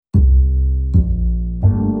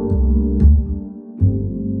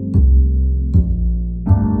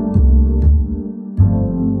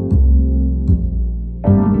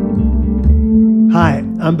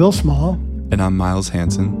I'm Bill Small, And I'm Miles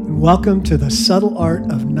Hansen. and welcome to The Subtle Art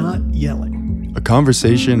of Not Yelling. A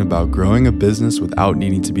conversation about growing a business without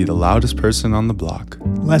needing to be the loudest person on the block.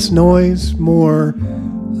 Less noise, more.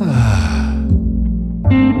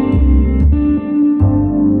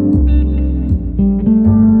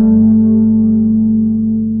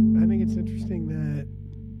 I think it's interesting that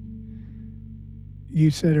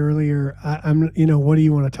you said earlier, what do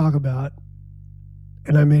you want to talk about?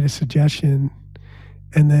 And I made a suggestion,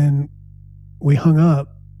 and then we hung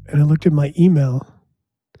up, and I looked at my email,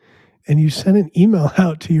 and you sent an email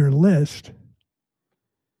out to your list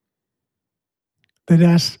that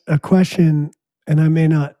asked a question, and I may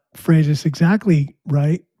not phrase this exactly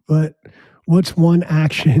right, but what's one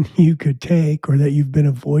action you could take or that you've been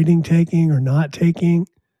avoiding taking or not taking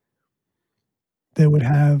that would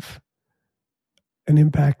have an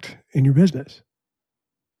impact in your business?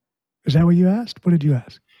 Is that what you asked? What did you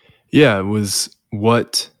ask? Yeah, it was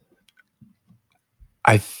what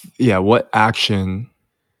action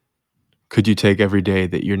could you take every day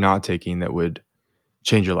that you're not taking that would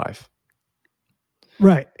change your life?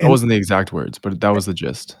 Right. That wasn't the exact words, but that was the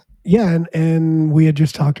gist. Yeah, and we had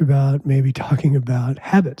just talked about maybe talking about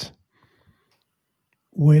habits,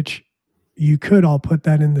 which you could all put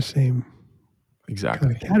that in the same Exactly.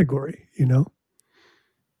 kind of category, you know?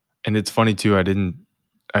 And it's funny too, I didn't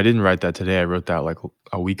write that today. I wrote that like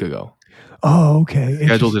a week ago. Oh, okay.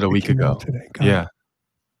 Scheduled it a week came out ago. today. Got Yeah. it.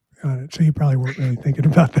 Got it. So you probably weren't really thinking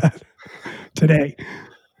about that today.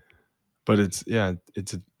 But it's a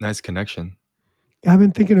nice connection. I've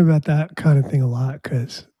been thinking about that kind of thing a lot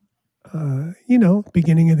because,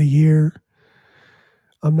 beginning of the year,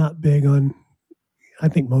 I'm not big on, I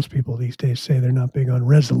think most people these days say they're not big on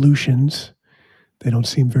resolutions. They don't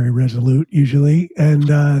seem very resolute usually.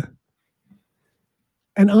 And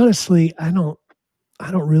honestly, I don't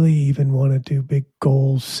really even want to do big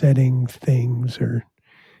goal setting things or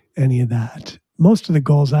any of that. Most of the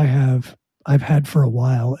goals I've had for a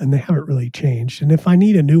while and they haven't really changed. And if I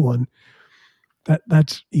need a new one,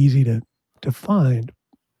 that's easy to find.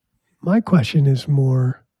 My question is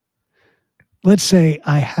more, let's say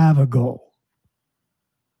I have a goal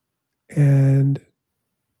and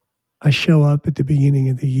I show up at the beginning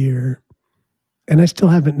of the year and I still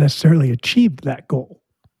haven't necessarily achieved that goal.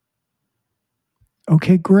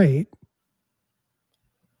 Okay, great.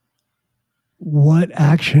 What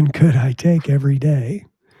action could I take every day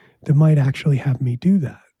that might actually have me do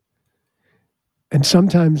that? And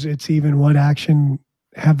sometimes it's even what action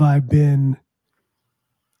have I been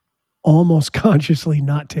almost consciously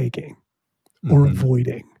not taking or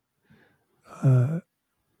avoiding?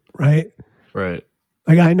 Right? Right.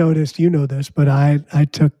 Like I noticed, you know this, but I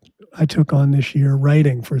took on this year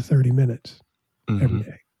writing for 30 minutes every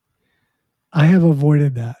day. I have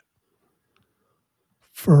avoided that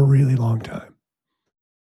for a really long time.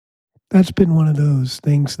 That's been one of those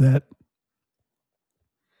things that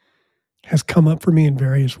has come up for me in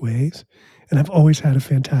various ways, and I've always had a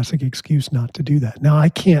fantastic excuse not to do that. Now I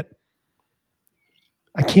can't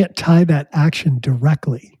tie that action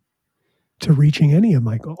directly to reaching any of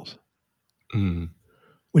my goals,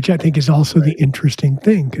 which I think is also the interesting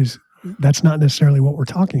thing because that's not necessarily what we're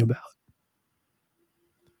talking about.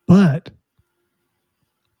 But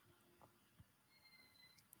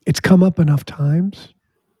it's come up enough times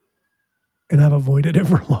and I've avoided it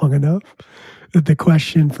for long enough that the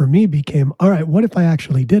question for me became, all right, what if I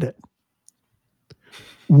actually did it?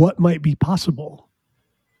 What might be possible?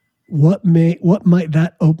 What might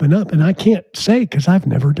that open up? And I can't say because I've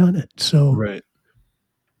never done it. So Right.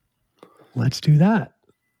 Let's do that.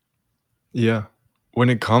 Yeah. When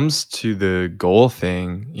it comes to the goal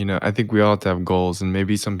thing, I think we all have to have goals, and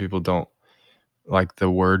maybe some people don't like the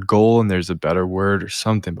word goal and there's a better word or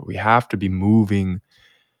something, but we have to be moving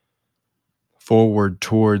forward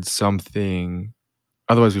towards something.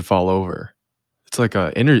 Otherwise we fall over. It's like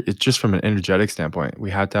it's just from an energetic standpoint. We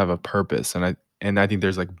have to have a purpose. And I think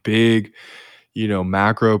there's like big,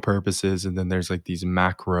 macro purposes, and then there's like these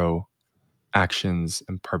macro actions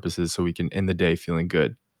and purposes so we can end the day feeling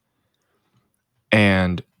good.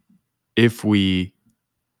 And I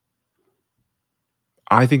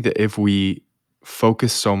think that if we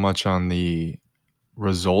focus so much on the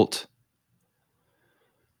result,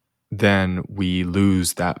 then we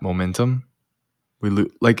lose that momentum.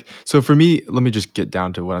 So for me, let me just get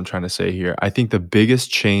down to what I'm trying to say here. I think the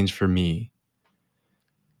biggest change for me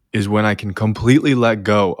is when I can completely let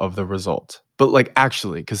go of the result. But like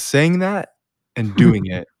actually, because saying that and doing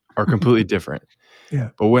it are completely different. Yeah.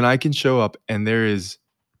 But when I can show up and there is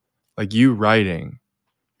like you writing,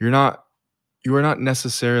 you are not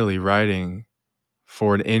necessarily writing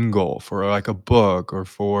for an end goal, for like a book or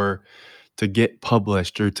for to get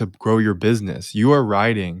published or to grow your business. You are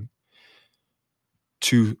writing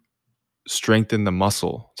to strengthen the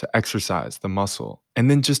muscle, to exercise the muscle, and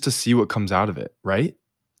then just to see what comes out of it, right?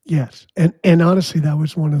 Yes. And honestly, that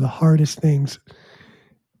was one of the hardest things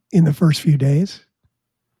in the first few days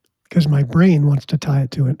because my brain wants to tie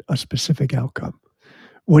it to a specific outcome.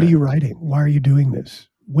 What are Right. you writing? Why are you doing this?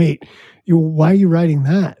 Wait, why are you writing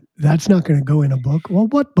that? That's not going to go in a book. Well,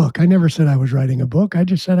 what book? I never said I was writing a book. I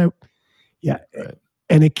just said yeah. Right.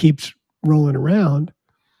 And it keeps rolling around.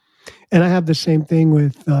 And I have the same thing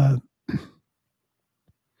with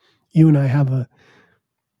you and I have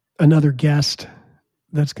another guest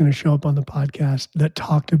that's going to show up on the podcast that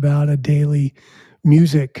talked about a daily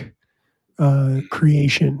music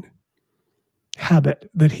creation habit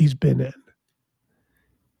that he's been in.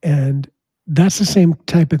 And that's the same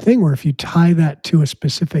type of thing where if you tie that to a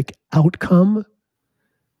specific outcome,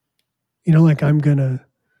 like I'm going to,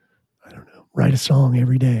 I don't know, write a song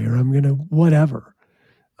every day or I'm going to whatever.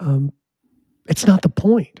 It's not the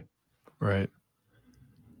point. Right.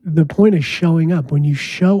 The point is showing up. When you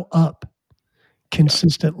show up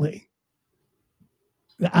consistently,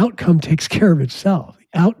 the outcome takes care of itself.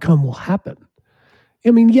 The outcome will happen.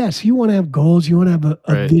 I mean, yes, you want to have goals, you want to have a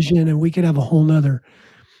Right. vision, and we could have a whole nother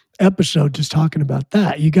episode just talking about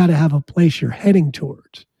that. You got to have a place you're heading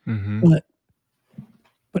towards. Mhm.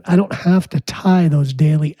 But I don't have to tie those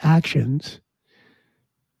daily actions,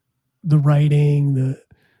 the writing, the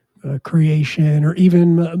creation, or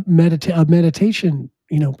even meditation,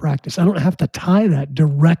 practice. I don't have to tie that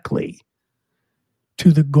directly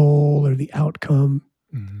to the goal or the outcome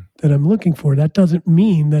Mhm. that I'm looking for. That doesn't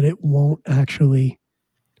mean that it won't actually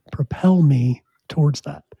propel me towards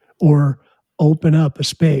that or open up a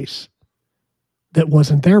space that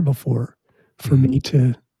wasn't there before for me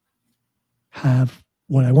to have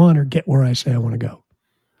what I want or get where I say I want to go.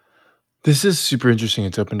 This is super interesting.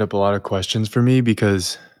 It's opened up a lot of questions for me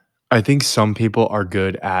because I think some people are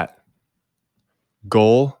good at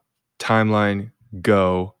goal, timeline,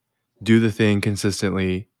 go, do the thing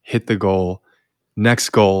consistently, hit the goal, next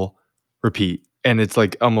goal, repeat. And it's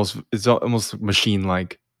almost machine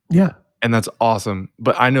like. Yeah. And that's awesome.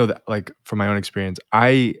 But I know that, like, from my own experience,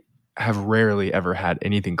 I have rarely ever had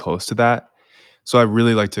anything close to that. So I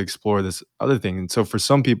really like to explore this other thing. And so for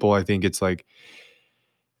some people, I think it's like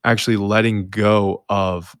actually letting go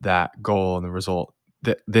of that goal and the result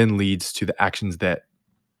that then leads to the actions that,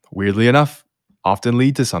 weirdly enough, often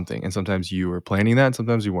lead to something. And sometimes you were planning that, and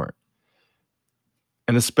sometimes you weren't.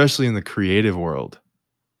 And especially in the creative world,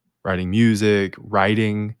 writing music,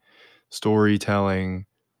 writing, storytelling,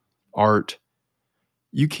 art,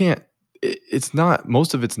 you can't, it's not,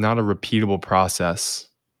 most of it's not a repeatable process.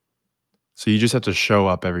 So you just have to show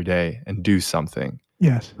up every day and do something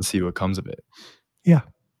Yes. and see what comes of it. Yeah.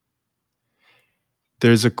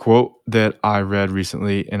 There's a quote that I read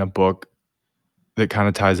recently in a book that kind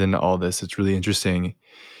of ties into all this. It's really interesting.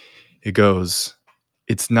 It goes,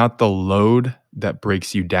 "It's not the load that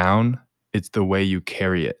breaks you down, it's the way you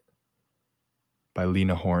carry it," by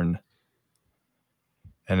Lena Horne.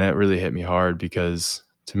 And that really hit me hard because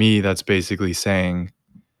to me, that's basically saying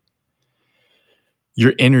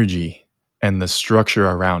your energy and the structure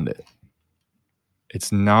around it.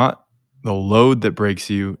 It's not the load that breaks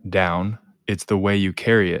you down, it's the way you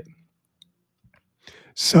carry it.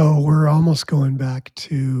 So we're almost going back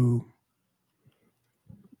to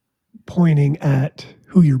pointing at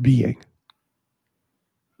who you're being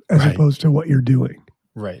as Right. opposed to what you're doing.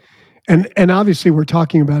 Right. And obviously we're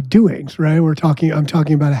talking about doings, right? I'm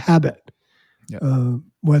talking about a habit, Yeah.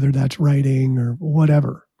 whether that's writing or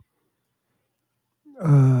whatever.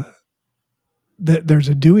 That there's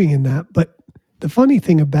a doing in that. But the funny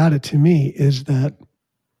thing about it to me is that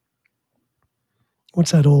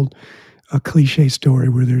what's that old cliche story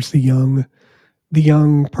where there's the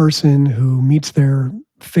young person who meets their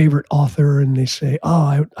favorite author and they say,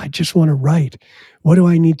 "Oh, I just want to write. What do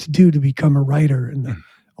I need to do to become a writer?" And the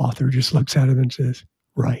author just looks at him and says,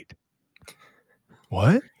 "Write."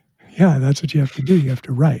 What? Yeah, that's what you have to do. You have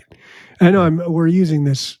to write. I know we're using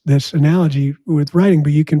this analogy with writing,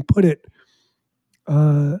 but you can put it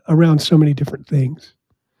around so many different things.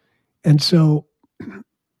 And so,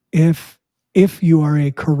 if you are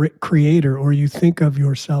a creator or you think of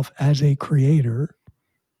yourself as a creator,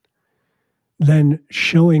 then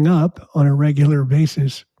showing up on a regular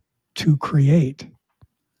basis to create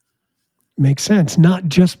makes sense, not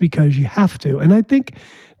just because you have to. And I think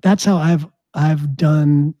that's how I've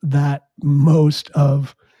done that most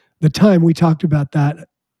of the time. We talked about that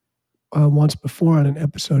once before on an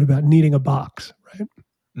episode about needing a box, right?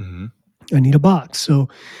 Mm-hmm. I need a box. So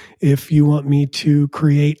if you want me to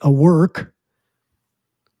create a work,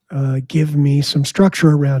 give me some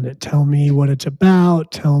structure around it. Tell me what it's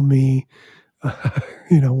about. Tell me,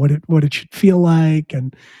 what it should feel like,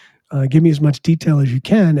 and give me as much detail as you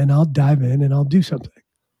can, and I'll dive in and I'll do something.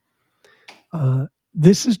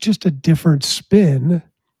 This is just a different spin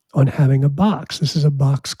on having a box. This is a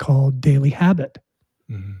box called Daily Habit,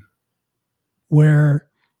 where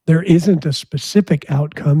there isn't a specific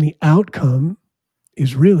outcome. The outcome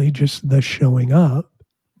is really just the showing up.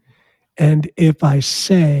 And if I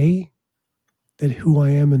say that who I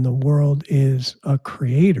am in the world is a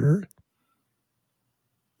creator,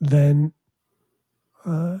 then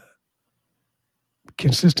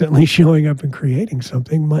consistently showing up and creating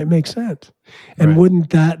something might make sense. And wouldn't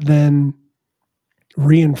that then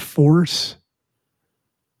reinforce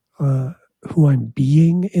who I'm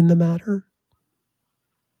being in the matter?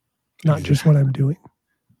 Not just what I'm doing.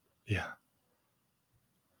 Yeah.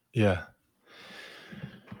 Yeah.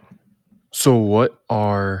 So what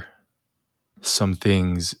are some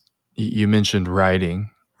things you mentioned writing?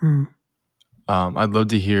 I'd love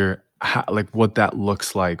to hear what that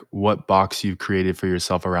looks like, what box you've created for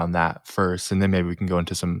yourself around that first, and then maybe we can go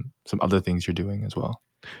into some other things you're doing as well.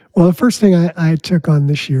 Well, the first thing I took on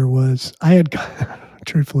this year was I had,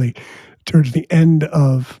 truthfully, towards the end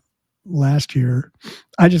of last year,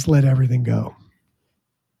 I just let everything go.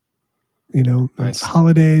 Nice.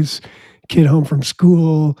 Holidays, kid home from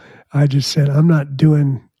school. I just said, I'm not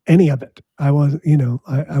doing any of it. I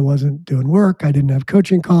wasn't doing work. I didn't have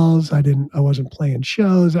coaching calls. I wasn't playing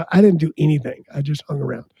shows. I didn't do anything. I just hung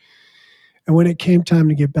around. And when it came time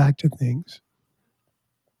to get back to things,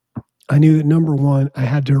 I knew that number one, I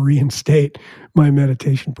had to reinstate my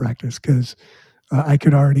meditation practice, because I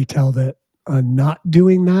could already tell that not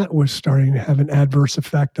doing that was starting to have an adverse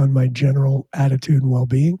effect on my general attitude and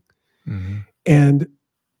well-being. And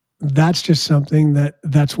that's just something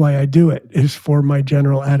that's why I do it, is for my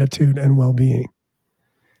general attitude and well-being.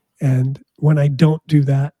 And when I don't do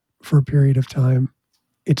that for a period of time,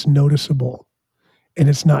 it's noticeable. And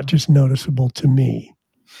it's not just noticeable to me.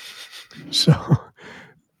 So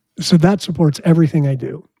that supports everything I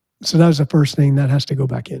do. So that was the first thing that has to go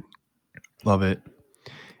back in. Love it.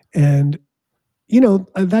 And,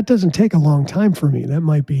 that doesn't take a long time for me. That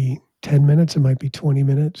might be 10 minutes. It might be 20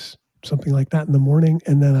 minutes, something like that in the morning.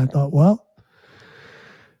 And then I thought, well,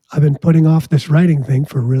 I've been putting off this writing thing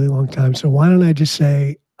for a really long time. So why don't I just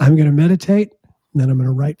say, I'm going to meditate, and then I'm going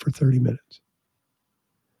to write for 30 minutes.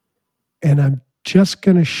 And I'm just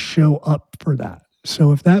going to show up for that.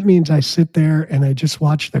 So if that means I sit there and I just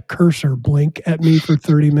watch the cursor blink at me for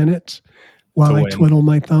 30 minutes while I twiddle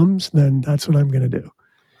my thumbs, then that's what I'm going to do.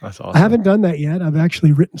 That's awesome. I haven't done that yet. I've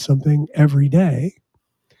actually written something every day.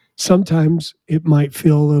 Sometimes it might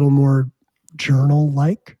feel a little more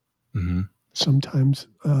journal-like. Sometimes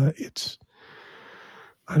it's,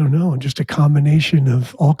 I don't know, just a combination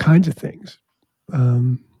of all kinds of things.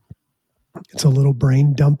 It's a little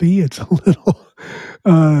brain dumpy. It's a little,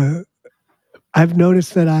 I've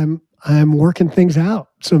noticed that I'm working things out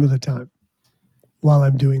some of the time while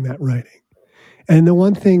I'm doing that writing. And the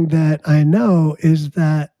one thing that I know is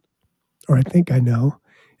that, or I think I know,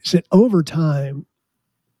 is that over time,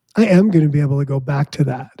 I am going to be able to go back to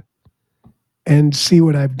that and see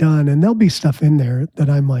what I've done. And there'll be stuff in there that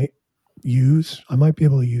I might use. I might be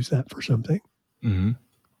able to use that for something.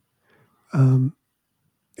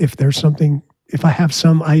 If there's something, if I have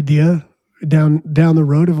some idea down the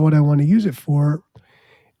road of what I want to use it for.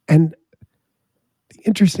 And the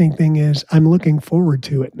interesting thing is I'm looking forward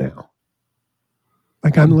to it now.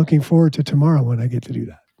 Like I'm looking forward to tomorrow when I get to do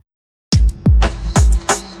that.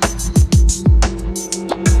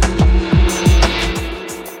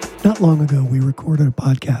 Not long ago, we recorded a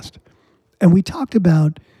podcast and we talked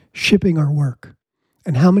about shipping our work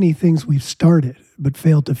and how many things we've started but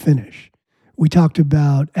failed to finish. We talked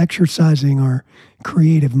about exercising our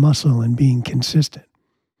creative muscle and being consistent.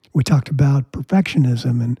 We talked about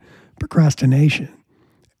perfectionism and procrastination.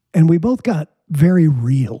 And we both got very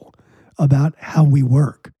real about how we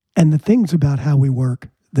work and the things about how we work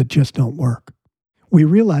that just don't work. We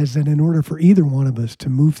realized that in order for either one of us to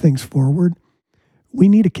move things forward, we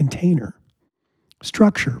need a container,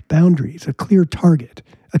 structure, boundaries, a clear target,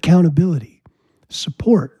 accountability,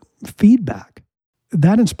 support, feedback.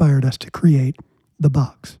 That inspired us to create The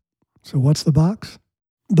Box. So what's The Box?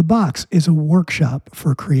 The Box is a workshop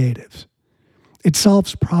for creatives. It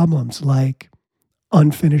solves problems like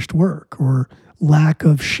unfinished work or lack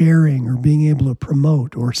of sharing or being able to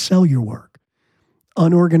promote or sell your work,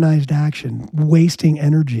 unorganized action, wasting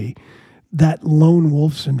energy, that lone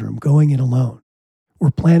wolf syndrome, going it alone. We're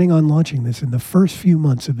planning on launching this in the first few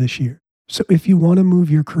months of this year. So if you want to move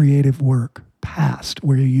your creative work past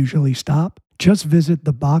where you usually stop, just visit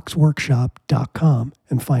theboxworkshop.com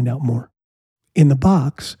and find out more. In the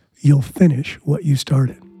box, you'll finish what you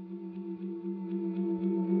started.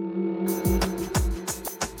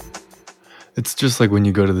 It's just like when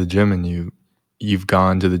you go to the gym and you've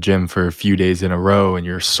gone to the gym for a few days in a row and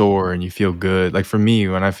you're sore and you feel good. Like for me,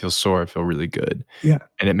 when I feel sore, I feel really good. Yeah.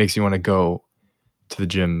 And it makes me want to go to the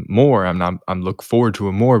gym more. I'm look forward to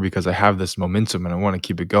it more because I have this momentum and I want to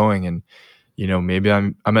keep it going. And maybe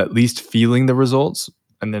I'm at least feeling the results.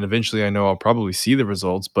 And then eventually I know I'll probably see the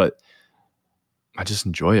results, but I just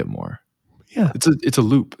enjoy it more. Yeah. It's a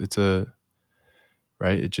loop.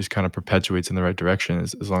 Right. It just kind of perpetuates in the right direction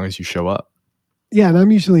as long as you show up. Yeah. And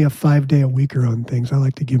I'm usually a 5-day a weeker on things. I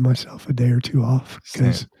like to give myself a day or two off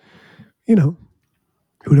because, who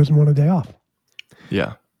doesn't want a day off?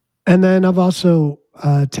 Yeah. And then I've also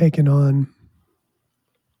taken on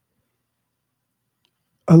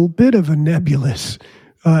a bit of a nebulous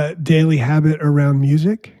daily habit around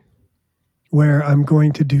music where I'm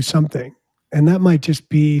going to do something. And that might just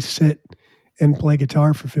be sit and play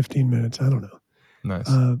guitar for 15 minutes. I don't know. Nice.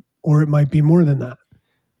 Or it might be more than that.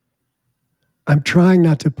 I'm trying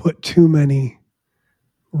not to put too many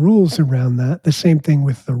rules around that. The same thing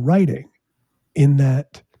with the writing, in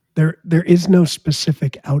that there is no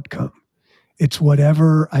specific outcome. It's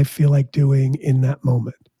whatever I feel like doing in that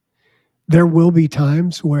moment. There will be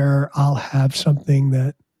times where I'll have something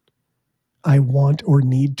that I want or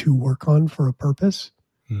need to work on for a purpose.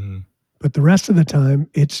 Mm-hmm. But the rest of the time,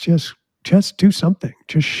 it's just do something.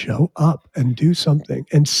 Just show up and do something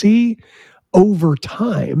and see over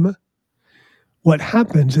time what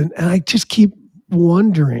happens. And I just keep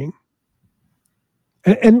wondering.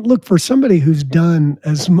 And look, for somebody who's done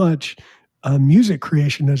as much music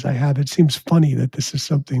creation as I have, it seems funny that this is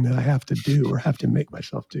something that I have to do or have to make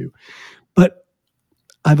myself do. But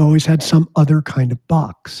I've always had some other kind of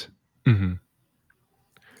box. Mm-hmm.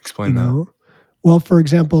 Explain that. Well, for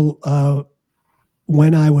example,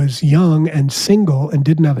 when I was young and single and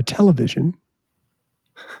didn't have a television,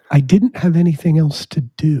 I didn't have anything else to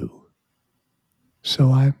do.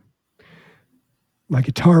 So my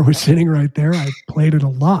guitar was sitting right there. I played it a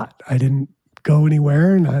lot. I didn't go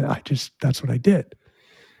anywhere, and I just, that's what I did.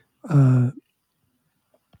 In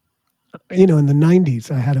the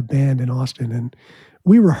 90s, I had a band in Austin, and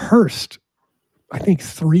we rehearsed, I think,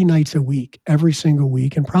 3 nights a week, every single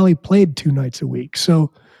week, and probably played 2 nights a week.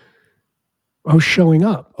 So I was showing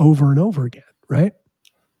up over and over again, right?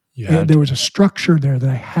 There was a structure there that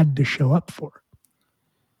I had to show up for.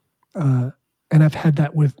 And I've had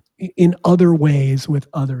that in other ways with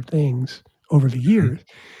other things over the years.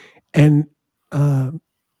 And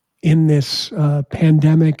in this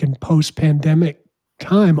pandemic and post-pandemic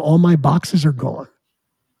time, all my boxes are gone.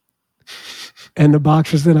 And the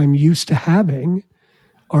boxes that I'm used to having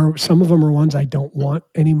some of them are ones I don't want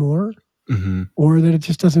anymore, mm-hmm. or that it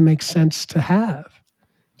just doesn't make sense to have.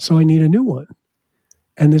 So I need a new one.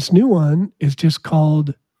 And this new one is just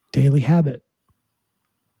called Daily Habit.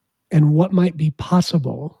 And what might be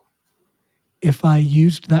possible if I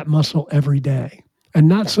used that muscle every day? And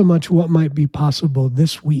not so much what might be possible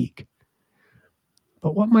this week,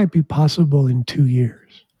 but what might be possible in 2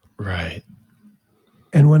 years. Right.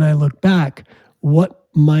 And when I look back, what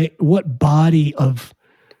body of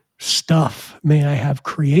stuff may I have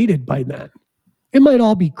created by then? It might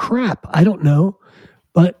all be crap. I don't know,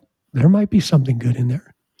 but there might be something good in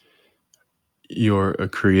there. You're a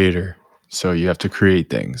creator, so you have to create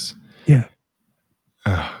things. Yeah.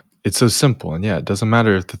 It's so simple. And yeah, it doesn't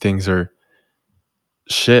matter if the things are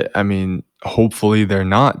shit. I mean, hopefully they're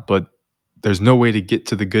not, but there's no way to get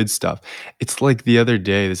to the good stuff. It's like the other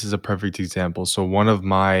day, this is a perfect example. So one of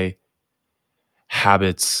my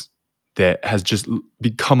habits that has just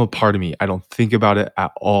become a part of me, I don't think about it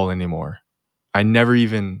at all anymore. I never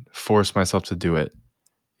even force myself to do it.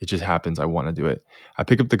 It just happens. I want to do it. I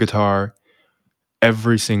pick up the guitar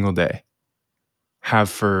every single day. Have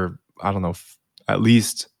for, I don't know, at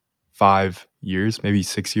least 5 years, maybe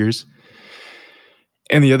 6 years.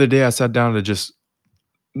 And the other day I sat down to just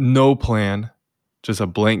no plan, just a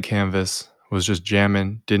blank canvas, was just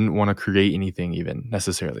jamming, didn't want to create anything even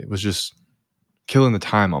necessarily. Was just killing the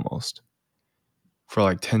time almost for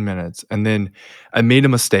like 10 minutes. And then I made a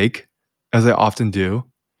mistake, as I often do.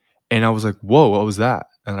 And I was like, whoa, what was that?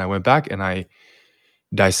 And I went back and I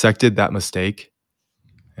dissected that mistake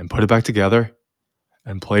and put it back together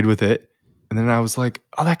and played with it. And then I was like,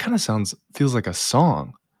 oh, that kind of feels like a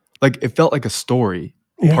song. Like it felt like a story,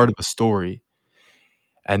 part of a story.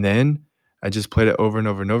 And then I just played it over and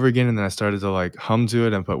over and over again, and then I started to, like, hum to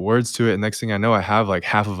it and put words to it, and next thing I know, I have, like,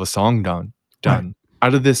 half of a song Right. done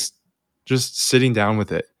out of this just sitting down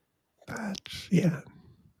with it. Yeah.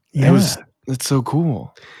 It was Yeah. it's so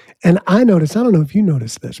cool. And I noticed, I don't know if you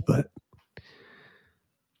noticed this, but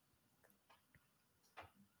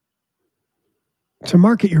to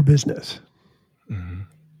market your business, Mhm.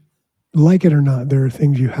 like it or not, there are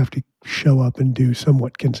things you have to show up and do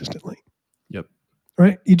somewhat consistently, Yep.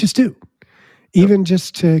 right? You just do. Yep. Even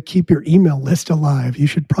just to keep your email list alive, you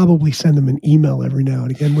should probably send them an email every now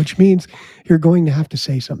and again, which means you're going to have to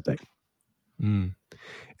say something. Mm.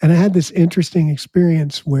 And I had this interesting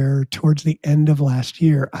experience where towards the end of last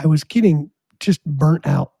year, I was getting just burnt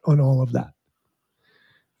out on all of that.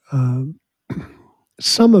 Um,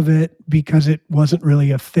 some of it because it wasn't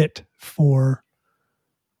really a fit for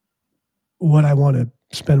what I want to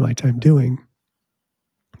spend my time doing.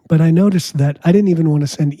 But I noticed that I didn't even want to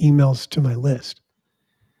send emails to my list.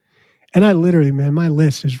 And I literally, man, my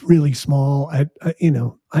list is really small. I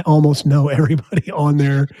almost know everybody on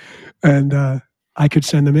there, and I could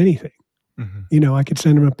send them anything. Mhm. I could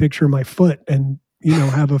send them a picture of my foot and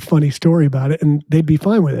have a funny story about it, and they'd be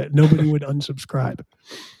fine with it. Nobody would unsubscribe.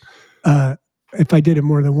 If I did it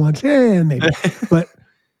more than once, maybe. But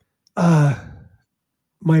uh,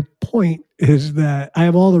 my point is that I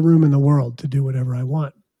have all the room in the world to do whatever I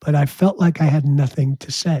want, but I felt like I had nothing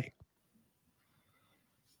to say.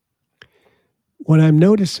 What I'm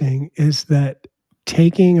noticing is that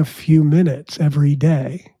taking a few minutes every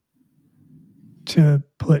day to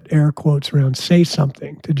put air quotes around say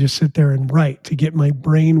something, to just sit there and write, to get my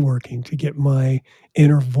brain working, to get my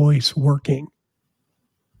inner voice working,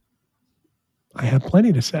 I have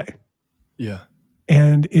plenty to say. Yeah.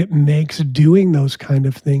 And it makes doing those kind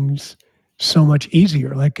of things so much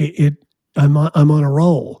easier. Like I'm on a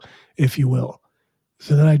roll, if you will.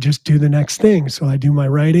 So then I just do the next thing. So I do my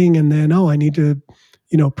writing, and then I need to,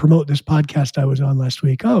 promote this podcast I was on last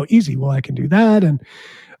week. Oh, easy. Well, I can do that. And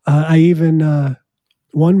I even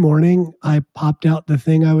one morning I popped out the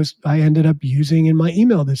thing I ended up using in my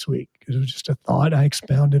email this week because it was just a thought I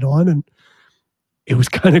expounded on, and it was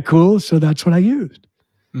kind of cool. So that's what I used.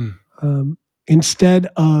 Mm. Instead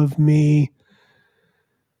of me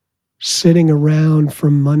sitting around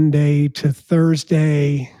from Monday to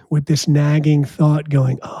Thursday with this nagging thought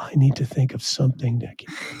going, oh, I need to think of something that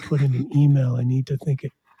can put in an email. I need to think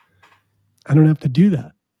it. I don't have to do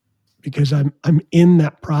that because I'm in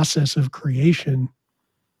that process of creation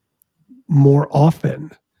more often.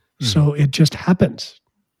 Mhm. So it just happens.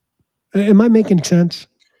 Am I making sense?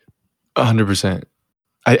 100%.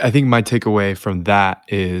 I think my takeaway from that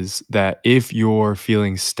is that if you're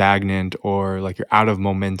feeling stagnant or like you're out of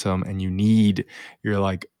momentum and you're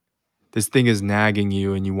like, this thing is nagging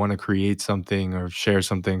you and you want to create something or share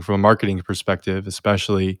something from a marketing perspective,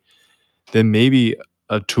 especially, then maybe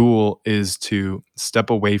a tool is to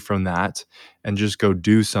step away from that and just go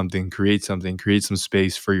do something, create some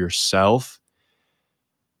space for yourself.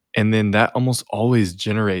 And then that almost always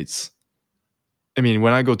generates. I mean,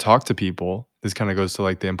 when I go talk to people, this kind of goes to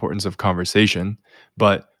like the importance of conversation.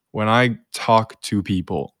 But when I talk to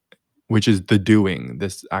people, which is the doing,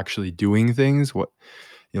 this actually doing things,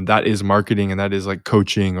 that is marketing and that is like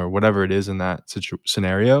coaching or whatever it is in that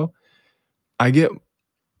scenario, I get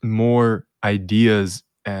more ideas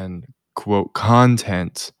and quote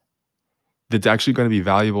content that's actually going to be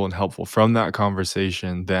valuable and helpful from that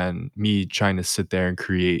conversation than me trying to sit there and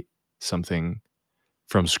create something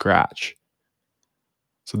from scratch.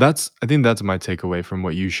 So I think that's my takeaway from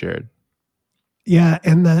what you shared. Yeah.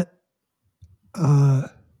 And that uh,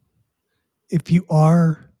 if you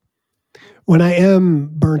are, when I am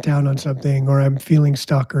burnt out on something or I'm feeling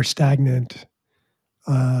stuck or stagnant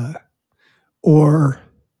uh, or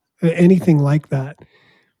anything like that,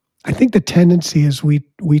 I think the tendency is we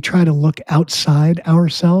try to look outside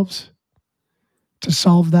ourselves to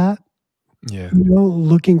solve that. Yeah.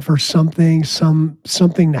 Looking for something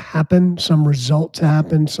to happen, some result to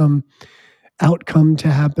happen, some outcome to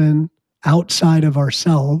happen outside of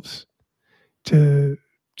ourselves to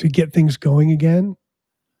to get things going again.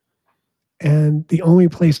 And the only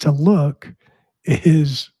place to look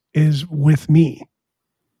is with me.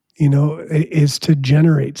 Is to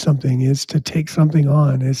generate something, is to take something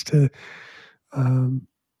on, is to um,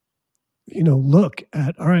 look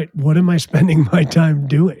at, all right, what am I spending my time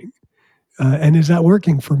doing? And is that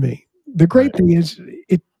working for me? The Right. great thing is,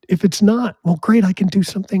 if it's not, well, great, I can do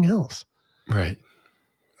something else. Right.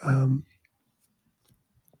 Um,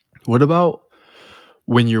 What about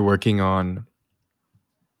when you're working on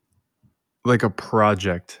like a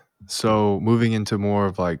project? So moving into more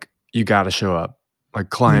of like, you got to show up. like Yeah.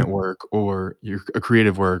 client work or a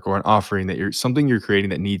creative work or an offering that you're creating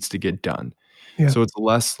that needs to get done. Yeah. So it's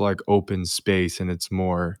less like open space and it's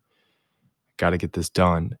more got to get this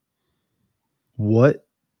done. What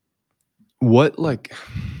like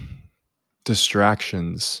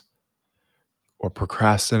distractions or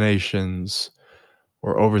procrastinations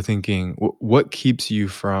or overthinking, what keeps you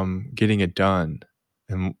from getting it done?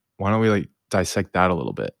 And why don't we like dissect that a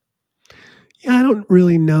little bit? Yeah, I don't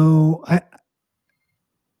really know. I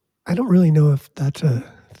don't really know if that's a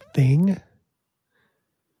thing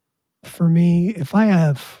for me. If I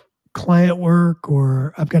have client work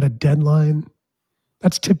or I've got a deadline,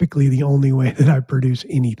 that's typically the only way that I produce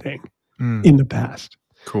anything Mm, in the past.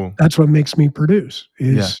 cool. That's what makes me produce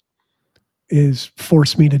Yeah. is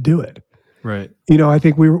force me to do it. Right. You know, I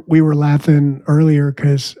think we were laughing earlier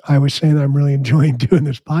because I was saying I'm really enjoying doing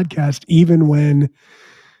this podcast, even when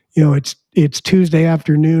it's Tuesday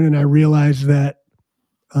afternoon and I realize that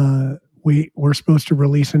we're supposed to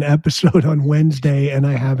release an episode on Wednesday and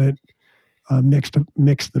I haven't mixed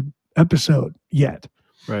the episode yet.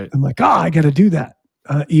 Right. I'm like, I got to do that,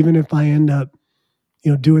 even if I end up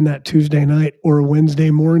doing that Tuesday night or Wednesday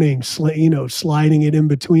morning, sliding it in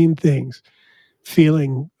between things,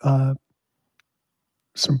 feeling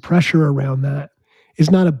some pressure around that is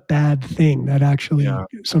not a bad thing. That actually Yeah.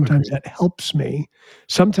 sometimes Agreed. that helps me.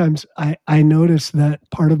 Sometimes I notice that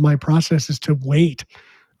part of my process is to wait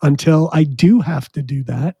until I do have to do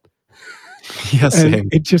that, Yeah, and same.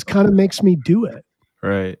 it just kind of makes me do it.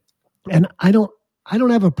 Right. And I don't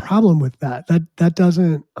have a problem with that. That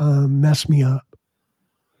doesn't mess me up.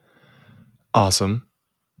 Awesome.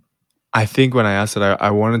 I think when I asked it,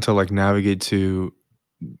 I wanted to like navigate to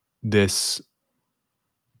this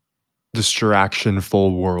distraction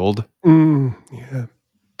full world. Yeah.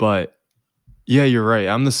 But yeah, you're right.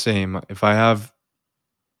 I'm the same. If I have,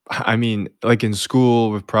 I mean, like in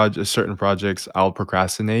school with certain projects, I'll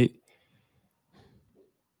procrastinate.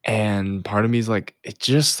 And part of me is like, it's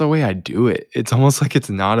just the way I do it. It's almost like it's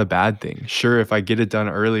not a bad thing. Sure, if I get it done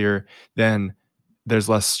earlier, then there's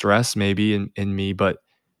less stress maybe in me, but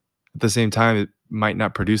at the same time, it might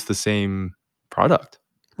not produce the same product.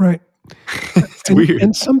 Right. It's weird.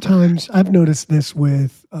 And sometimes I've noticed this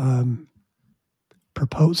with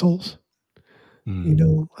proposals.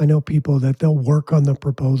 Mm, I know people that they'll work on the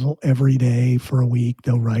proposal every day for a week.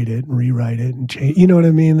 They'll write it and rewrite it and change. You know what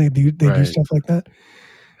I mean? They do right, stuff like that.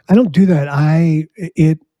 I don't do that.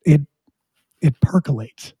 It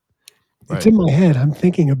percolates. It's right. in my head. I'm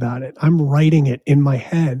thinking about it. I'm writing it in my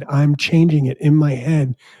head. I'm changing it in my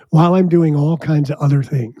head while I'm doing all kinds of other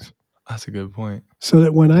things. That's a good point. So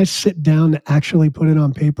that when I sit down to actually put it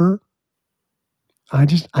on paper, I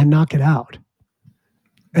knock it out.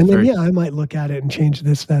 And then, Very yeah, I might look at it and change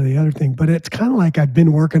this, that, or the other thing, but it's kind of like I've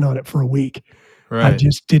been working on it for a week. I right.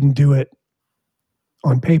 just didn't do it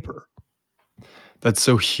on paper. That's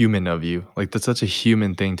so human of you. Like, that's such a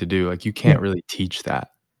human thing to do. Like, you Yeah, can't really teach that.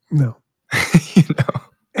 no. You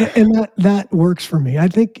know? And that works for me. I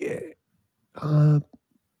think uh,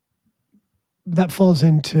 that falls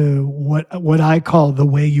into what I call the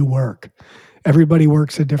way you work. Everybody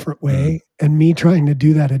works a different Mm, way, and me trying to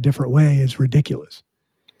do that a different way is ridiculous.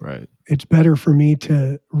 right. It's better for me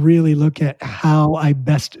to really look at how I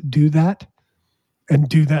best do that and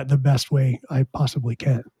do that the best way I possibly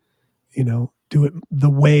can. Do it the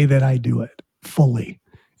way that I do it fully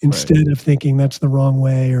Right. instead of thinking that's the wrong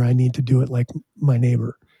way or I need to do it like my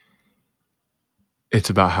neighbor. It's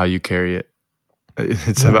about how you carry it.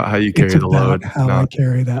 It's Right. about how you It's carry the about load, how I not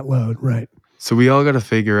carry that load. Right. so we all gotta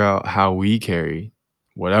figure out how we carry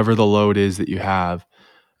whatever the load is that you have,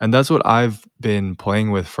 and that's what I've been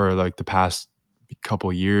playing with for, like, the past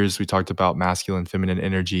couple years. We talked about masculine, feminine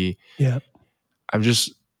energy. Yeah. I've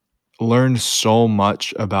just learned so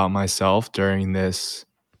much about myself during this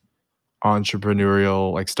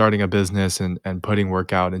entrepreneurial, like, starting a business and putting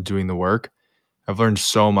work out and doing the work. I've learned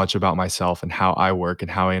so much about myself and how I work and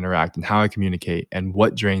how I interact and how I communicate and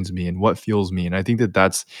what drains me and what fuels me. And I think that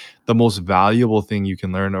that's the most valuable thing you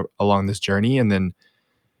can learn along this journey and then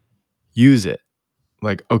use it.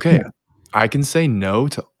 Like, okay, Yeah. I can say no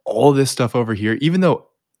to all this stuff over here, even though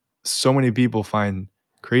so many people find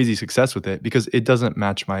crazy success with it because it doesn't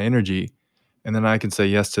match my energy. And then I can say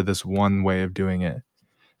yes to this one way of doing it.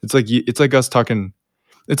 It's like us talking.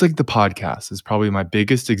 It's like the podcast is probably my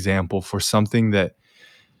biggest example for something that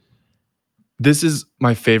this is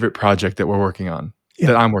my favorite project that we're working on, Yeah.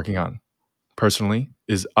 that I'm working on personally,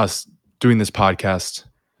 is us doing this podcast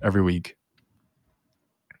every week.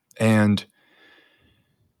 And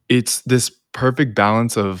it's this perfect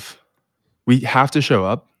balance of we have to show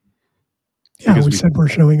up Yeah, because we we said we're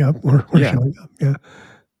showing up. We're yeah, showing up. Yeah.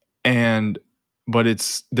 and but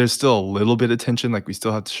there's still a little bit of tension, like, we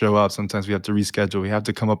still have to show up, sometimes we have to reschedule, we have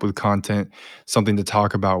to come up with content, something to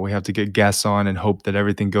talk about, we have to get guests on and hope that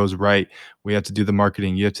everything goes right, we have to do the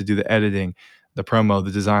marketing, you have to do the editing, the promo,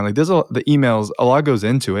 the design, like, the emails, a lot goes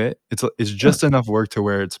into it. It's Yeah. just enough work to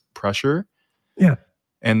where it's pressure, Yeah.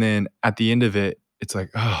 and then at the end of it, it's like,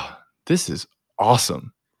 "Oh, this is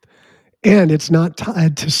awesome." And it's not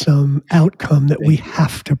tied to some outcome that we Thank you.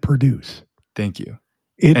 have to produce. Thank you.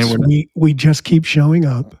 And It's we're not we just keep showing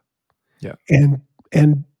up, yeah.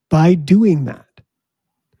 and by doing that,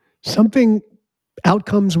 something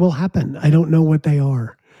outcomes will happen. I don't know what they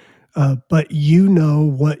are, but you know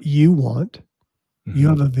what you want. You Mhm.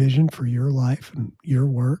 have a vision for your life and your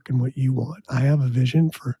work and what you want. I have a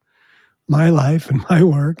vision for my life and my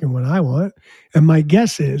work and what I want. And my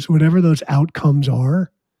guess is whatever those outcomes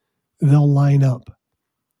are, they'll line up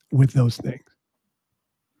with those things.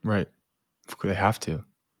 Right. They have to.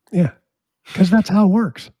 Yeah, because that's how it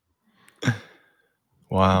works.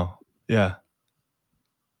 Wow. Yeah.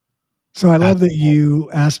 So I love That's that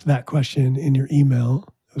you asked that question in your email.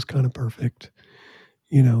 It was kind of perfect.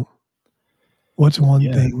 You know, what's one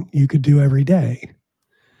yeah. thing you could do every day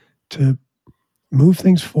to move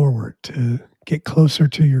things forward, to get closer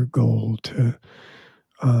to your goal, to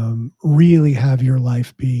really have your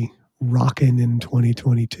life be rocking in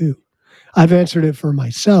 2022? I've answered it for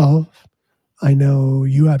myself. I know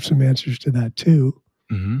you have some answers to that too.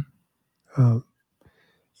 Mhm. Uh,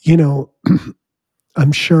 you know,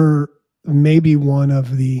 I'm sure maybe one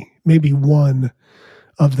of the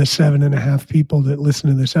 7.5 people that listen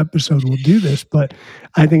to this episode will do this, but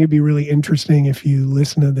I think it'd be really interesting if you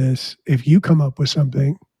listen to this, if you come up with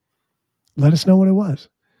something, let us know what it was.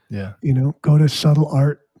 Yeah. Go to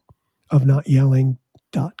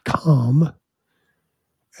subtleartofnotyelling.com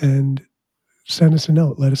and send us a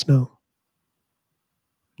note. Let us know.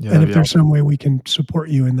 Yeah, And that'd if be there's awesome. some way we can support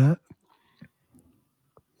you in that,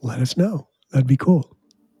 let us know. That'd be cool.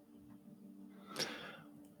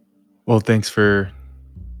 Well, thanks for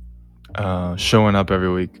showing up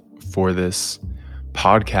every week for this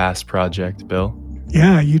podcast project, Bill.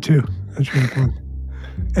 Yeah, you too. That's really fun.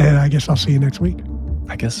 And I guess I'll see you next week.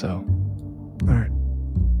 I guess so. All right.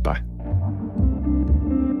 Bye.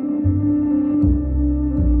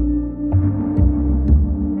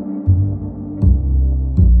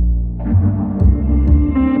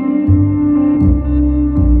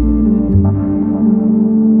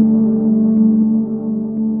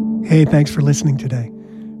 Hey, thanks for listening today.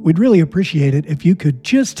 We'd really appreciate it if you could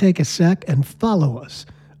just take a sec and follow us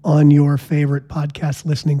on your favorite podcast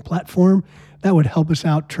listening platform. That would help us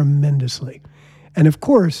out tremendously. And of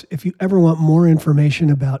course, if you ever want more information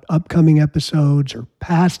about upcoming episodes or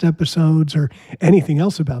past episodes or anything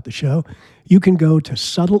else about the show, you can go to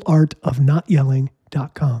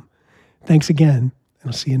subtleartofnotyelling.com. Thanks again, and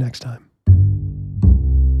I'll see you next time.